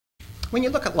When you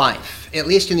look at life, at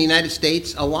least in the United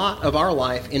States, a lot of our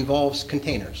life involves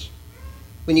containers.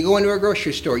 When you go into a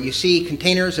grocery store, you see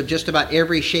containers of just about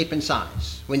every shape and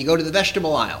size. When you go to the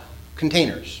vegetable aisle,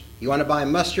 containers. You want to buy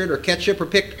mustard or ketchup or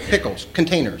pickles,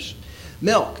 containers.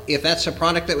 Milk, if that's a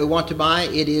product that we want to buy,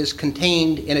 it is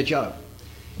contained in a jug.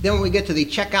 Then when we get to the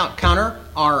checkout counter,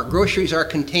 our groceries are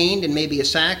contained in maybe a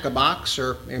sack, a box,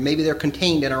 or maybe they're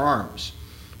contained in our arms.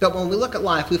 But when we look at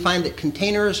life, we find that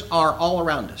containers are all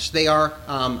around us. They are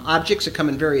objects that come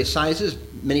in various sizes,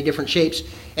 many different shapes,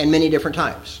 and many different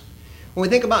types. When we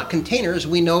think about containers,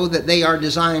 we know that they are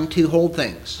designed to hold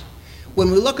things.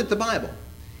 When we look at the Bible,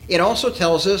 it also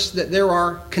tells us that there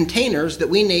are containers that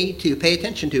we need to pay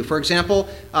attention to. For example,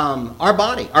 our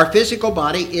body, our physical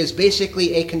body is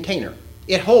basically a container.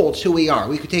 It holds who we are.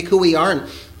 We could take who we are and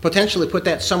potentially put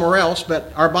that somewhere else,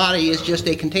 but our body is just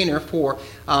a container for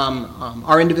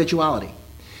our individuality.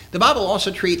 The Bible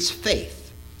also treats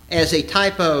faith as a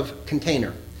type of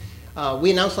container.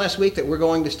 We announced last week that we're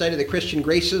going to study the Christian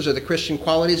graces or the Christian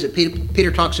qualities that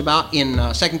Peter talks about in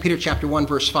 2 Peter chapter 1,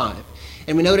 verse 5.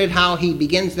 And we noted how he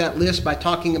begins that list by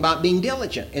talking about being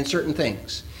diligent in certain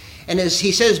things. And as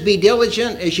he says, be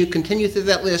diligent, as you continue through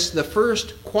that list, the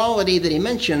first quality that he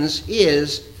mentions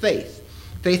is faith.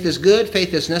 Faith is good,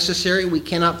 faith is necessary. We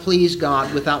cannot please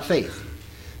God without faith.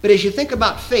 But as you think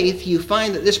about faith, you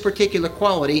find that this particular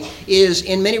quality is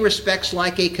in many respects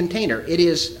like a container. It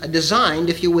is designed,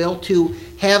 if you will, to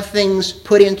have things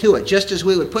put into it. Just as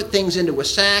we would put things into a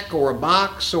sack or a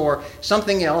box or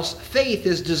something else, faith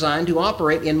is designed to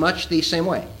operate in much the same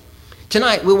way.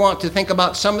 Tonight we want to think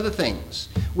about some of the things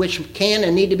which can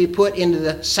and need to be put into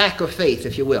the sack of faith,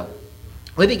 if you will.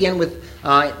 We begin with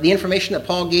the information that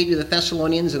Paul gave to the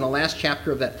Thessalonians in the last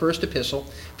chapter of that first epistle,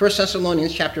 1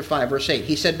 Thessalonians chapter 5, verse 8.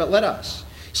 He said, "But let us,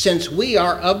 since we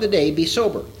are of the day, be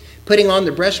sober, putting on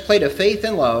the breastplate of faith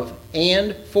and love,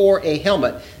 and for a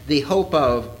helmet, the hope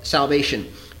of salvation."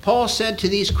 Paul said to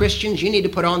these Christians, you need to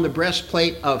put on the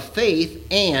breastplate of faith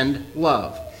and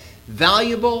love.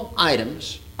 Valuable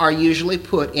items are usually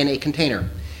put in a container.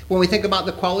 When we think about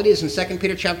the qualities in 2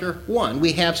 Peter chapter 1,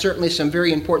 we have certainly some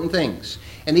very important things.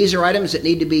 And these are items that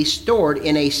need to be stored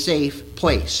in a safe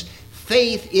place.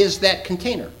 Faith is that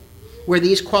container where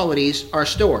these qualities are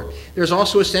stored. There's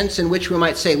also a sense in which we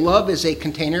might say love is a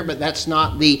container, but that's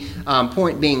not the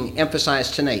point being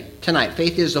emphasized tonight.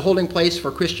 Faith is the holding place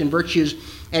for Christian virtues,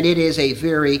 and it is a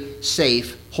very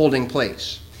safe holding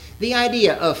place. The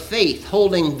idea of faith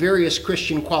holding various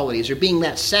Christian qualities, or being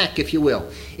that sack, if you will,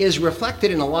 is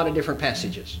reflected in a lot of different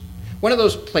passages. One of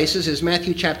those places is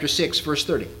Matthew chapter 6, verse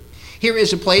 30. Here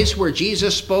is a place where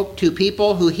Jesus spoke to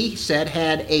people who he said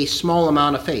had a small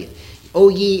amount of faith. O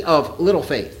ye of little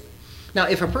faith. Now,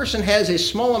 if a person has a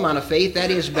small amount of faith,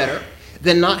 that is better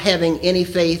than not having any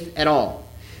faith at all.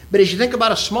 But as you think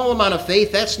about a small amount of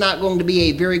faith, that's not going to be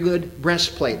a very good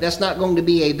breastplate. That's not going to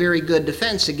be a very good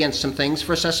defense against some things.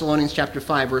 1 Thessalonians chapter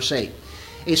 5, verse 8.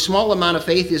 A small amount of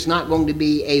faith is not going to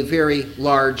be a very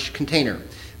large container.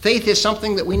 Faith is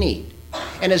something that we need.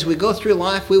 And as we go through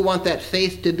life, we want that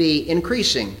faith to be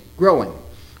increasing, growing.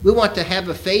 We want to have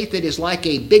a faith that is like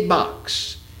a big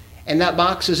box, and that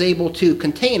box is able to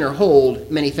contain or hold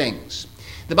many things.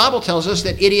 The Bible tells us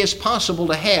that it is possible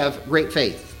to have great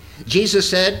faith. Jesus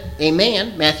said, a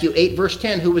man, Matthew 8, verse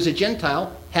 10, who was a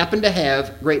Gentile, happened to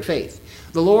have great faith.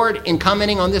 The Lord, in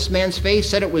commenting on this man's faith,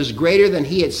 said it was greater than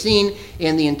he had seen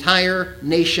in the entire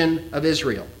nation of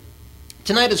Israel.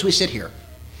 Tonight, as we sit here,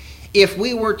 if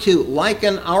we were to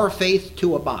liken our faith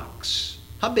to a box,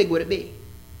 how big would it be?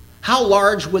 How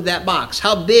large would that box,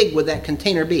 how big would that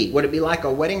container be? Would it be like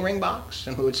a wedding ring box?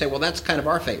 And we would say, well, that's kind of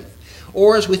our faith.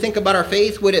 Or as we think about our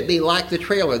faith, would it be like the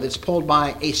trailer that's pulled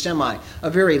by a semi, a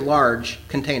very large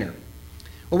container?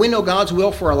 Well, we know God's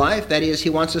will for our life. That is, he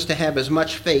wants us to have as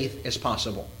much faith as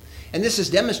possible. And this is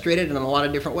demonstrated in a lot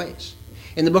of different ways.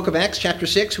 In the book of Acts, chapter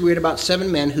 6, we read about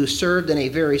 7 men who served in a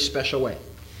very special way.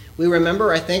 We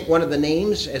remember, I think, one of the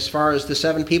names as far as the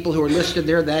 7 people who are listed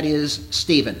there, that is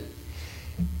Stephen.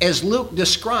 As Luke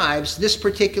describes this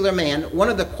particular man, one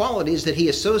of the qualities that he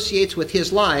associates with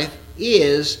his life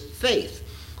is faith.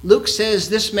 Luke says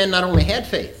this man not only had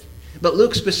faith, but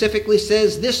Luke specifically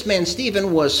says this man,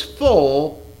 Stephen, was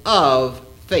full of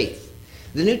faith.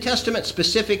 The New Testament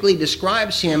specifically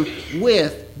describes him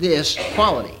with this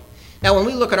quality. Now, when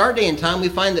we look at our day and time, we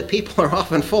find that people are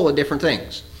often full of different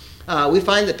things. We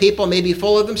find that people may be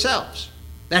full of themselves.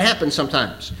 That happens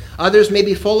sometimes. Others may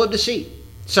be full of deceit.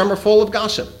 Some are full of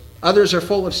gossip. Others are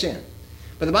full of sin.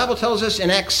 But the Bible tells us in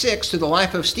Acts 6 to the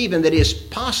life of Stephen that it is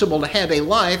possible to have a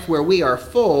life where we are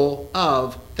full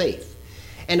of faith.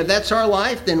 And if that's our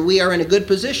life, then we are in a good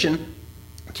position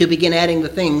to begin adding the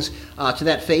things to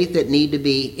that faith that need to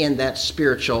be in that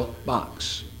spiritual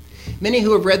box. Many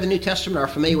who have read the New Testament are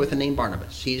familiar with the name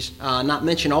Barnabas. He's not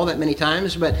mentioned all that many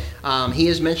times, but he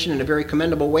is mentioned in a very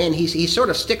commendable way, and he sort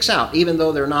of sticks out, even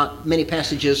though there are not many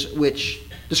passages which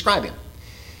describe him.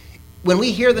 When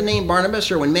we hear the name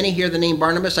Barnabas, or when many hear the name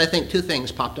Barnabas, I think two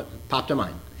things pop to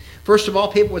mind. First of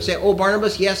all, people would say, oh,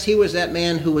 Barnabas, yes, he was that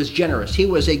man who was generous. He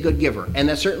was a good giver, and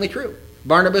that's certainly true.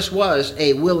 Barnabas was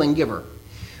a willing giver.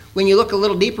 When you look a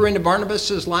little deeper into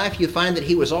Barnabas' life, you find that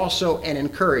he was also an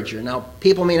encourager. Now,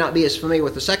 people may not be as familiar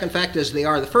with the second fact as they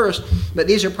are the first, but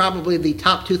these are probably the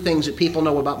top two things that people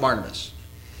know about Barnabas.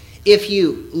 If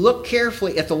you look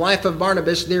carefully at the life of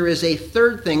Barnabas, there is a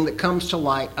third thing that comes to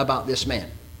light about this man.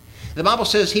 The Bible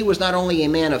says he was not only a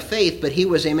man of faith, but he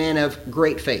was a man of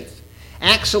great faith.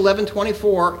 Acts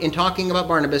 11:24, in talking about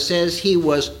Barnabas, says he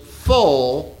was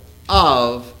full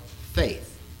of faith.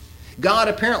 God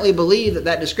apparently believed that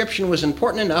that description was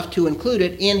important enough to include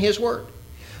it in his word.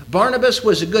 Barnabas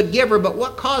was a good giver, but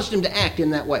what caused him to act in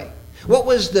that way? What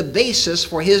was the basis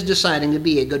for his deciding to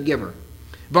be a good giver?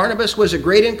 Barnabas was a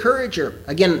great encourager.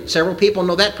 Again, several people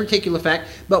know that particular fact,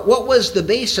 but what was the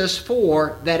basis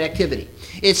for that activity?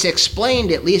 It's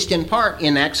explained, at least in part,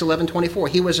 in Acts 11:24.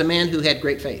 He was a man who had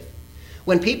great faith.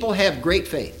 When people have great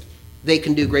faith, they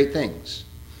can do great things.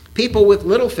 People with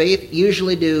little faith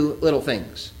usually do little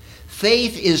things.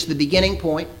 Faith is the beginning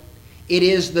point, it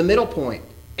is the middle point,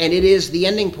 and it is the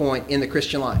ending point in the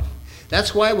Christian life.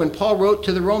 That's why when Paul wrote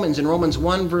to the Romans in Romans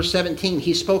 1 verse 17,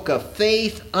 he spoke of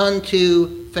faith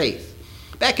unto faith.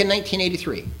 Back in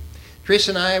 1983,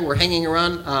 Teresa and I were hanging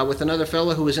around with another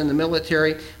fellow who was in the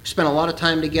military. We spent a lot of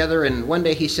time together, and one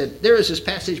day he said, there is this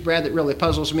passage, Brad, that really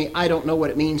puzzles me. I don't know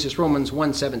what it means. It's Romans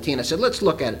 1:17. I said, let's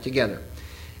look at it together.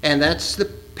 And that's the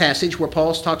passage where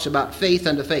Paul talks about faith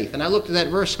unto faith. And I looked at that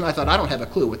verse and I thought, I don't have a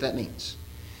clue what that means.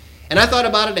 And I thought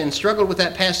about it and struggled with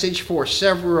that passage for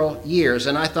several years,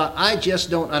 and I thought, I just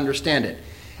don't understand it.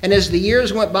 And as the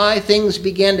years went by, things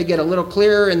began to get a little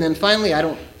clearer, and then finally,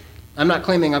 I'm not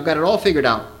claiming I've got it all figured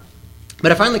out,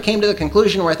 but I finally came to the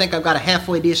conclusion where I think I've got a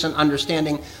halfway decent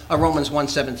understanding of Romans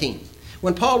 1:17.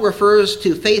 When Paul refers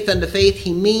to faith unto faith,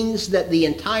 he means that the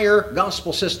entire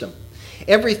gospel system,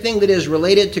 everything that is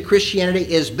related to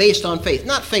Christianity, is based on faith.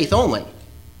 Not faith only,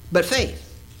 but faith.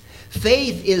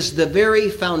 Faith is the very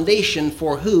foundation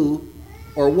for who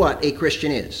or what a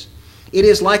Christian is. It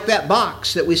is like that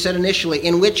box that we said initially,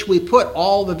 in which we put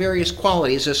all the various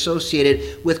qualities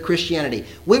associated with Christianity.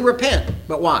 We repent,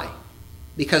 but why?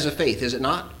 Because of faith, is it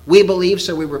not? We believe,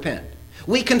 so we repent.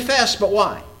 We confess, but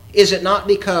why? Is it not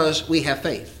because we have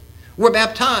faith? We're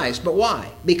baptized, but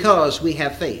why? Because we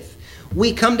have faith.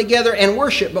 We come together and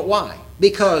worship, but why?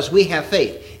 Because we have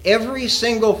faith. Every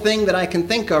single thing that I can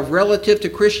think of relative to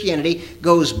Christianity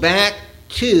goes back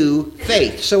to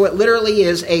faith. So it literally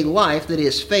is a life that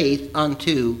is faith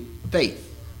unto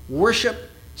faith. Worship,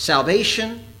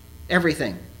 salvation,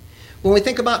 everything. When we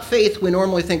think about faith, we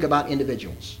normally think about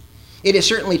individuals. It is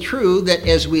certainly true that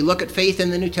as we look at faith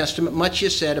in the New Testament, much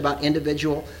is said about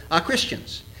individual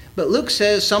Christians. But Luke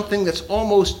says something that's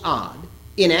almost odd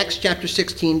in Acts chapter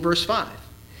 16, verse 5.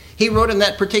 He wrote in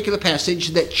that particular passage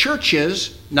that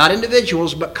churches, not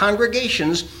individuals, but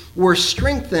congregations, were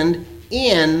strengthened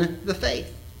in the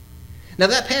faith. Now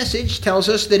that passage tells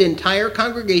us that entire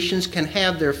congregations can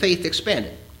have their faith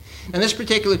expanded. In this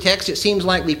particular text, it seems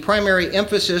like the primary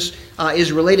emphasis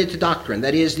is related to doctrine.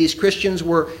 That is, these Christians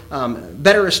were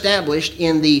better established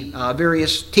in the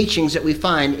various teachings that we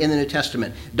find in the New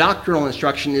Testament. Doctrinal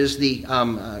instruction is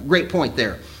the great point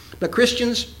there. But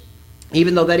Christians,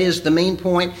 even though that is the main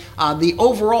point, the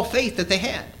overall faith that they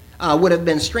had would have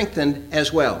been strengthened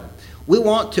as well. We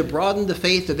want to broaden the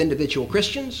faith of individual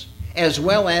Christians as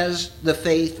well as the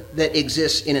faith that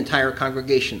exists in entire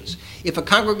congregations. If a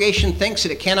congregation thinks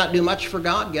that it cannot do much for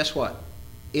God, guess what?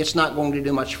 It's not going to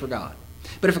do much for God.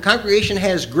 But if a congregation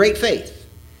has great faith,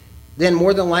 then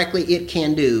more than likely it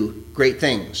can do great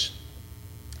things.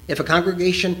 If a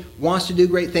congregation wants to do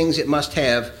great things, it must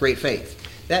have great faith.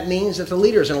 That means that the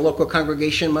leaders in a local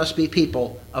congregation must be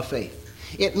people of faith.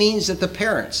 It means that the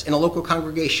parents in a local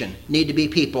congregation need to be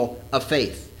people of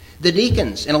faith. The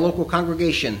deacons in a local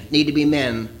congregation need to be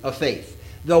men of faith.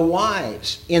 The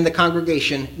wives in the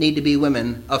congregation need to be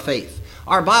women of faith.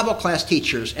 Our Bible class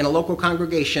teachers in a local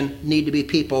congregation need to be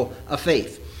people of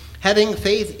faith. Having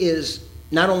faith is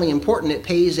not only important, it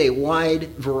pays a wide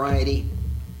variety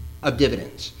of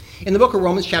dividends. In the book of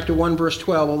Romans, chapter 1, verse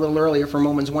 12, a little earlier from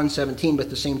Romans 1:17,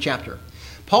 but the same chapter,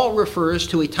 Paul refers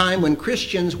to a time when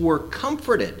Christians were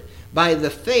comforted by the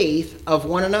faith of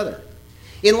one another.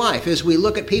 In life, as we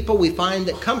look at people, we find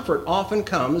that comfort often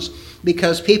comes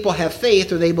because people have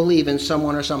faith or they believe in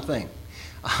someone or something.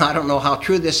 I don't know how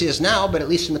true this is now, but at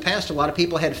least in the past, a lot of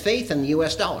people had faith in the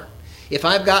U.S. dollar. If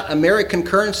I've got American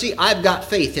currency, I've got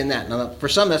faith in that. Now, for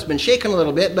some, that's been shaken a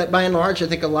little bit, but by and large, I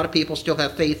think a lot of people still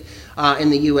have faith in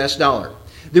the U.S. dollar.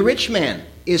 The rich man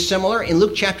is similar in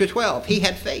Luke chapter 12. He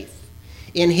had faith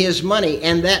in his money,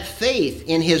 and that faith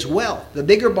in his wealth. The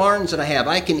bigger barns that I have,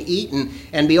 I can eat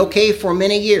and be okay for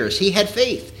many years. He had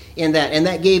faith in that, and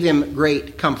that gave him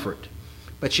great comfort.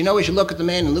 But you know, as you look at the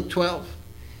man in Luke 12,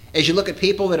 as you look at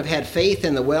people that have had faith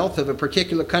in the wealth of a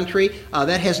particular country,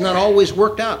 that has not always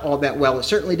worked out all that well. It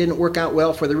certainly didn't work out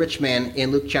well for the rich man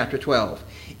in Luke chapter 12.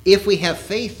 If we have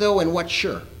faith, though, in what's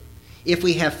sure, if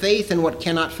we have faith in what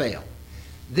cannot fail,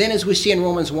 then as we see in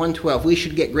Romans 1:12, we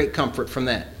should get great comfort from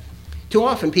that. Too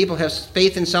often people have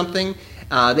faith in something,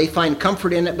 they find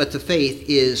comfort in it, but the faith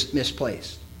is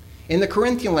misplaced. In the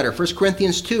Corinthian letter, 1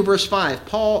 Corinthians 2, verse 5,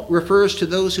 Paul refers to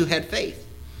those who had faith.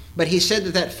 But he said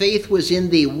that that faith was in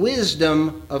the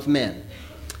wisdom of men.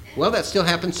 Well, that still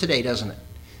happens today, doesn't it?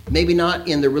 Maybe not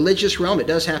in the religious realm, it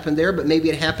does happen there, but maybe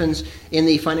it happens in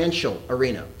the financial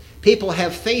arena. People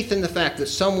have faith in the fact that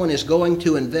someone is going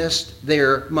to invest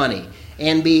their money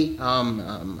and be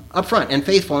upfront and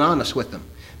faithful and honest with them.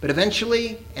 But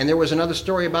eventually, and there was another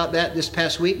story about that this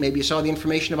past week, maybe you saw the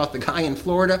information about the guy in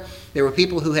Florida. There were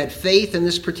people who had faith in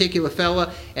this particular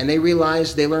fella, and they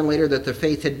learned later that their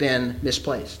faith had been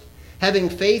misplaced. Having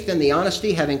faith in the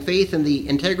honesty, having faith in the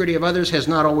integrity of others has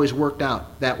not always worked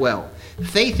out that well.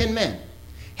 Faith in men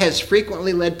has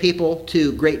frequently led people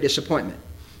to great disappointment.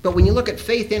 But when you look at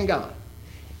faith in God,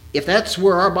 if that's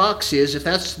where our box is, if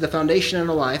that's the foundation in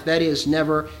our life, that is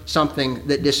never something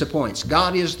that disappoints.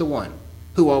 God is the one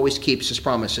who always keeps his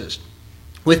promises.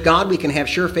 With God, we can have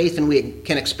sure faith, and we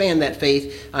can expand that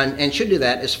faith and should do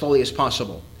that as fully as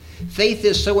possible. Faith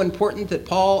is so important that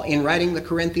Paul, in writing the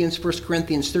Corinthians, 1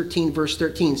 Corinthians 13, verse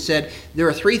 13, said, there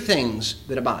are three things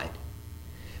that abide.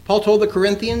 Paul told the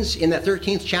Corinthians in that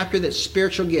 13th chapter that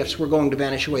spiritual gifts were going to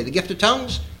vanish away. The gift of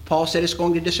tongues, Paul said, it's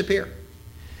going to disappear.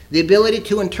 The ability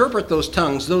to interpret those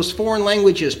tongues, those foreign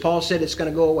languages, Paul said it's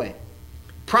going to go away.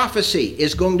 Prophecy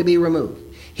is going to be removed.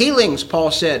 Healings,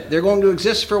 Paul said, they're going to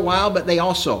exist for a while, but they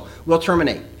also will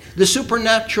terminate. The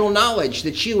supernatural knowledge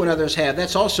that you and others have,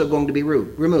 that's also going to be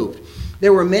removed.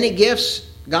 There were many gifts.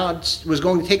 God was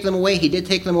going to take them away. He did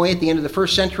take them away at the end of the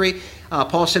first century.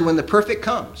 Paul said when the perfect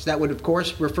comes, that would, of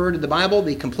course, refer to the Bible,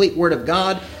 the complete Word of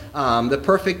God. The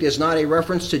perfect is not a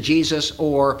reference to Jesus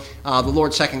or the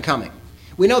Lord's second coming.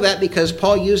 We know that because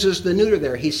Paul uses the neuter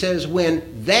there. He says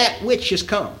when that which is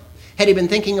come. Had he been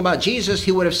thinking about Jesus,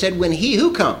 he would have said, when he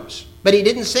who comes. But he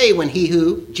didn't say when he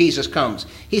who, Jesus, comes.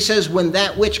 He says when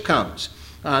that which comes.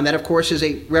 That, of course, is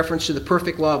a reference to the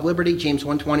perfect law of liberty, James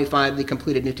 1:25, the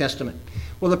completed New Testament.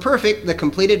 Well, the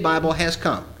completed Bible has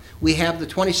come. We have the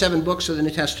 27 books of the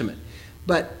New Testament.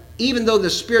 But even though the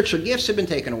spiritual gifts have been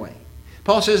taken away,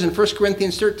 Paul says in 1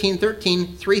 Corinthians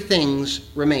 13:13, three things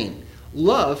remain.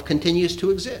 Love continues to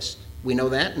exist. We know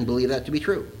that and believe that to be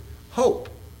true. Hope,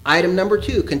 item number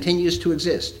 2, continues to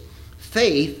exist.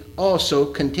 Faith also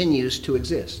continues to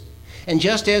exist. And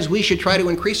just as we should try to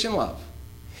increase in love,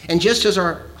 and just as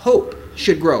our hope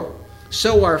should grow,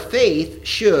 so our faith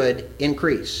should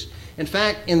increase. In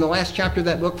fact, in the last chapter of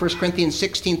that book, 1 Corinthians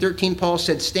 16:13, Paul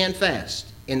said, stand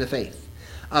fast in the faith.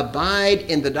 Abide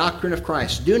in the doctrine of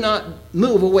Christ. Do not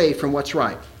move away from what's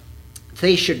right.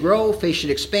 Faith should grow, faith should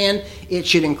expand, it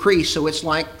should increase, so it's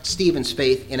like Stephen's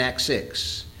faith in Acts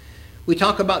 6. We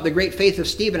talk about the great faith of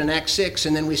Stephen in Acts 6,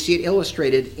 and then we see it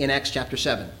illustrated in Acts chapter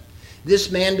 7.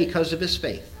 This man, because of his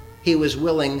faith, he was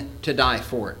willing to die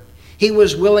for it. He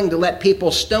was willing to let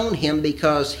people stone him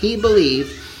because he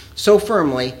believed so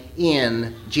firmly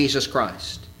in Jesus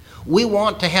Christ. We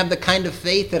want to have the kind of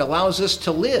faith that allows us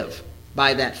to live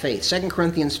by that faith. 2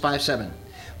 Corinthians 5:7.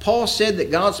 Paul said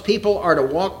that God's people are to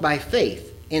walk by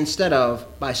faith instead of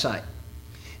by sight.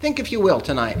 Think, if you will,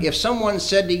 tonight, if someone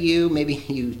said to you, maybe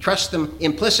you trust them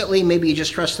implicitly, maybe you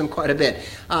just trust them quite a bit.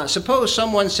 Suppose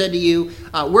someone said to you,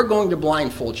 we're going to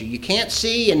blindfold you. You can't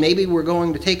see, and maybe we're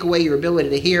going to take away your ability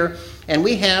to hear. And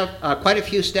we have quite a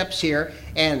few steps here.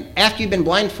 And after you've been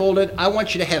blindfolded, I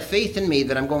want you to have faith in me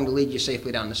that I'm going to lead you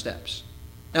safely down the steps.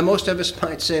 Now, most of us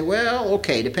might say, well,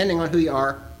 okay, depending on who you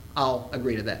are, I'll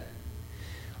agree to that.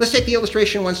 Let's take the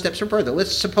illustration one step further.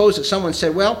 Let's suppose that someone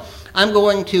said, well, I'm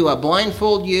going to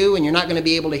blindfold you and you're not going to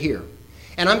be able to hear.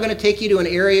 And I'm going to take you to an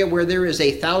area where there is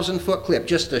a 1,000-foot cliff,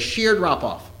 just a sheer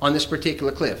drop-off on this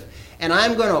particular cliff. And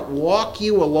I'm going to walk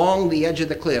you along the edge of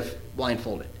the cliff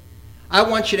blindfolded. I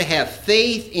want you to have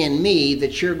faith in me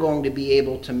that you're going to be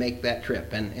able to make that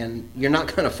trip and you're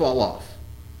not going to fall off.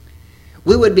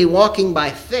 We would be walking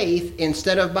by faith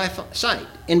instead of by sight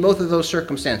in both of those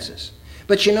circumstances.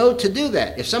 But you know, to do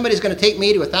that, if somebody's going to take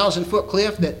me to a 1,000-foot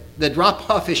cliff that the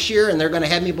drop-off is sheer and they're going to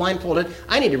have me blindfolded,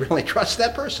 I need to really trust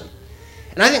that person.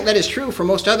 And I think that is true for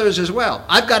most others as well.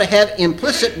 I've got to have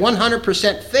implicit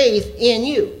 100% faith in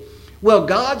you. Well,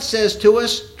 God says to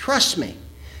us, trust me.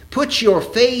 Put your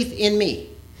faith in me.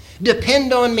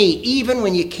 Depend on me even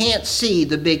when you can't see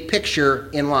the big picture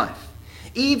in life.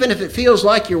 Even if it feels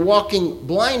like you're walking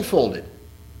blindfolded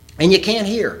and you can't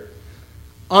hear.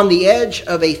 On the edge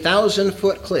of a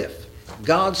 1,000-foot cliff,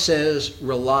 God says,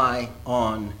 rely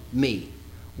on me.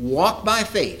 Walk by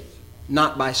faith,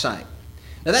 not by sight.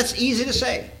 Now that's easy to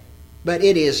say, but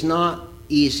it is not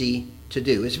easy to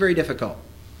do. It's very difficult.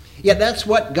 Yet that's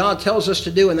what God tells us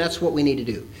to do, and that's what we need to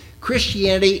do.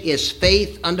 Christianity is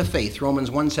faith unto faith, Romans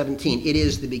 1:17. It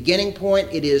is the beginning point,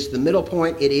 it is the middle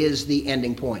point, it is the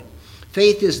ending point.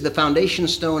 Faith is the foundation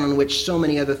stone on which so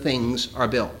many other things are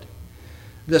built.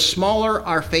 The smaller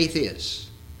our faith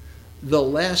is, the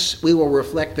less we will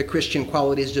reflect the Christian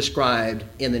qualities described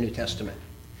in the New Testament.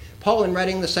 Paul, in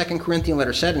writing the 2 Corinthians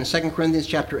letter, said in 2 Corinthians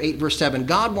chapter 8, verse 7,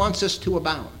 God wants us to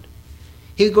abound.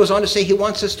 He goes on to say he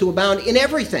wants us to abound in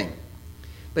everything.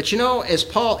 But you know, as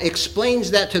Paul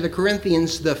explains that to the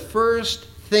Corinthians, the first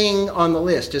thing on the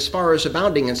list as far as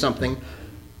abounding in something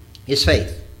is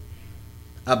faith.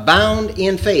 Abound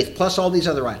in faith, plus all these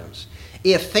other items.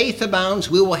 If faith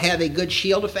abounds, we will have a good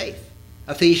shield of faith.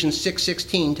 Ephesians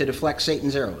 6:16 to deflect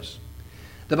Satan's arrows.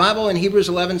 The Bible in Hebrews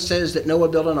 11 says that Noah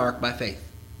built an ark by faith.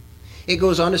 It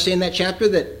goes on to say in that chapter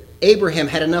that Abraham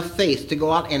had enough faith to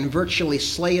go out and virtually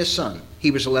slay his son.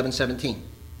 Hebrews 11:17.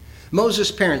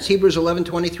 Moses' parents, Hebrews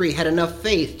 11:23, had enough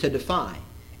faith to defy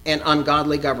an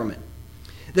ungodly government.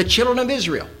 The children of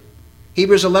Israel,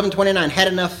 Hebrews 11:29, had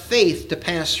enough faith to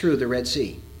pass through the Red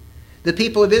Sea. The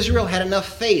people of Israel had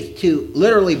enough faith to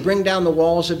literally bring down the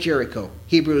walls of Jericho.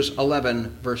 Hebrews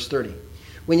 11, verse 30.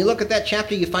 When you look at that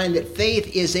chapter, you find that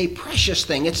faith is a precious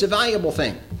thing. It's a valuable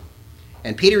thing.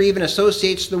 And Peter even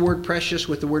associates the word precious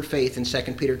with the word faith in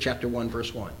 2 Peter chapter 1,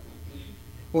 verse 1.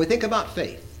 When we think about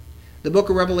faith, the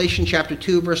book of Revelation chapter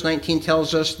 2, verse 19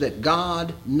 tells us that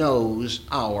God knows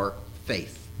our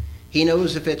faith. He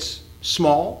knows if it's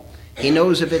small. He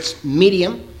knows if it's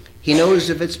medium. He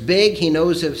knows if it's big. He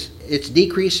knows if it's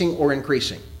decreasing or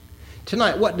increasing.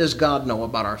 Tonight, what does God know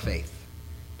about our faith?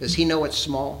 Does he know it's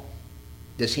small?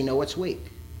 Does he know it's weak?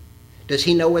 Does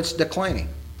he know it's declining?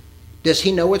 Does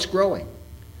he know it's growing?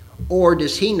 Or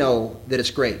does he know that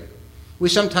it's great? We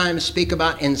sometimes speak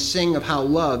about and sing of how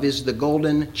love is the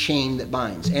golden chain that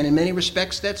binds. And in many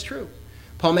respects, that's true.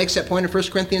 Paul makes that point in 1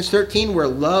 Corinthians 13 where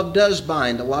love does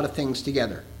bind a lot of things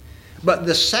together. But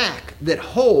the sack that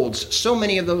holds so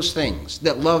many of those things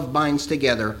that love binds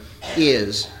together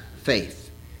is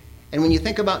faith. And when you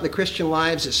think about the Christian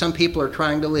lives that some people are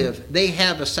trying to live, they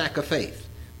have a sack of faith.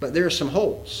 But there are some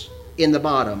holes in the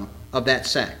bottom of that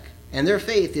sack. And their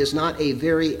faith is not a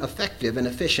very effective and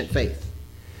efficient faith.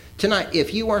 Tonight,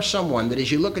 if you are someone that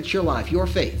as you look at your life, your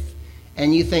faith,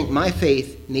 and you think my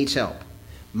faith needs help,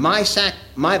 my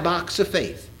box of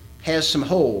faith has some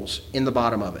holes in the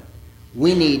bottom of it.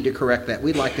 We need to correct that.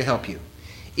 We'd like to help you.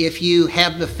 If you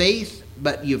have the faith,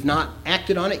 but you've not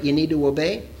acted on it, you need to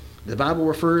obey. The Bible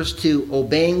refers to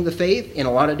obeying the faith in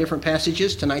a lot of different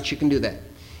passages. Tonight you can do that.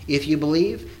 If you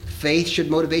believe, faith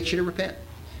should motivate you to repent.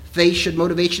 Faith should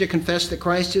motivate you to confess that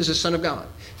Christ is the Son of God.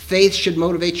 Faith should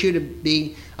motivate you to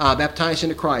be baptized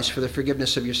into Christ for the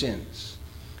forgiveness of your sins.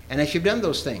 And if you've done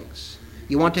those things,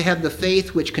 you want to have the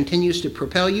faith which continues to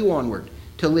propel you onward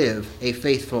to live a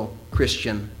faithful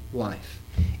Christian life.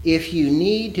 If you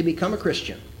need to become a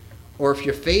Christian, or if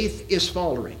your faith is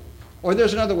faltering, or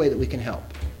there's another way that we can help,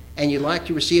 and you'd like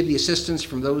to receive the assistance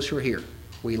from those who are here,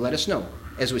 will you let us know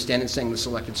as we stand and sing the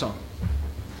selected song?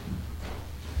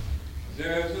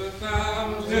 There's a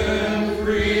fountain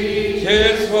free,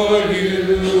 'tis for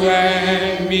you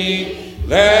and me.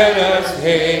 Let us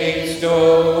haste,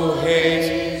 oh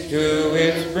haste to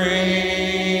its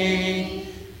spring.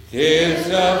 'Tis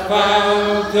the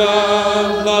fount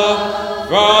of love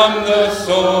from the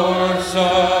source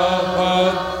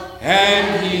above,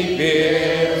 and he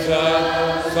bids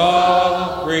us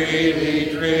all freely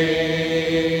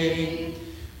drink.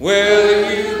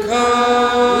 Will you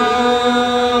come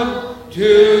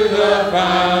to the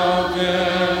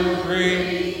fountain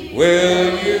free?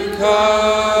 Will you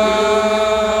come?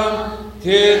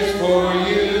 'Tis for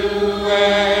you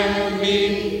and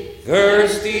me,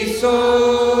 thirsty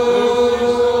soul.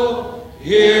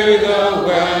 Hear the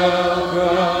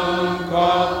welcome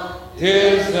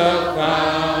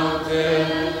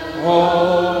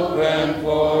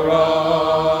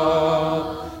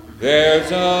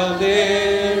a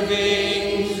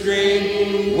living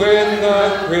stream with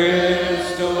a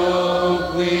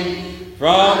crystal gleam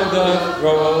from the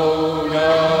throne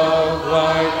of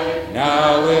light.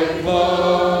 Now it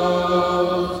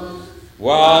flows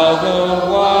while the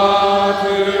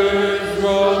waters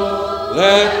roll.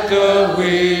 Let the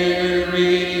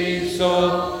weary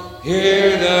soul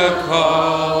hear the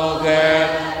call that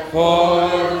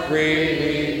for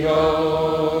freely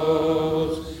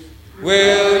goes.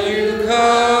 Will you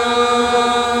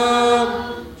come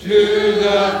to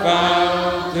the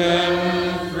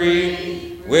fountain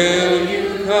free? Will you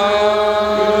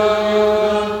come?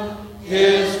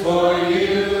 'Tis for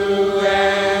you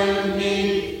and me,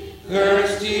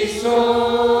 thirsty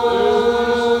soul.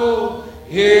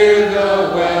 Hear the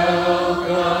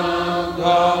welcome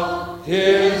call.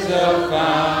 'Tis the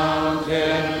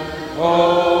fountain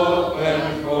open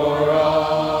for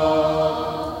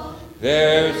all.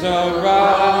 There's a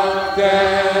rock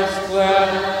that's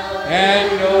cleft, and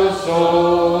no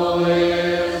soul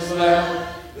is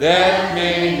left that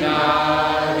may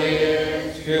not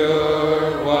its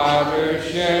pure water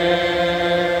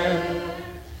share.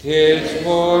 'Tis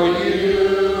for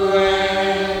you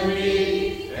and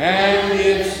me, and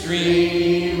its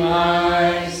stream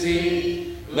I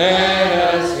see. Let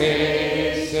us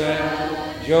hasten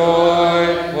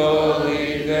joyfully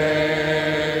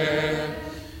there.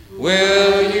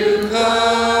 Will you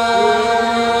come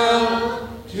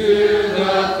to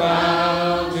the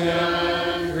fountain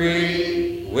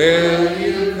free? Will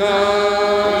you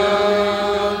come?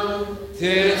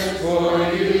 'Tis for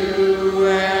you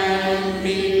and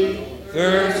me,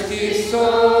 thirsty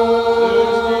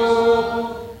soul.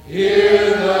 Hear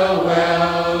the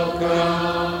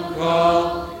welcome call.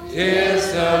 'Tis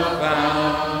the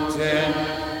fountain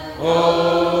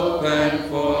open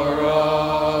for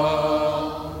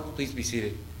all. Please be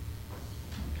seated.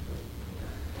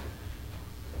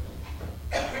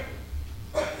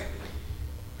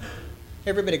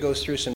 Everybody goes through some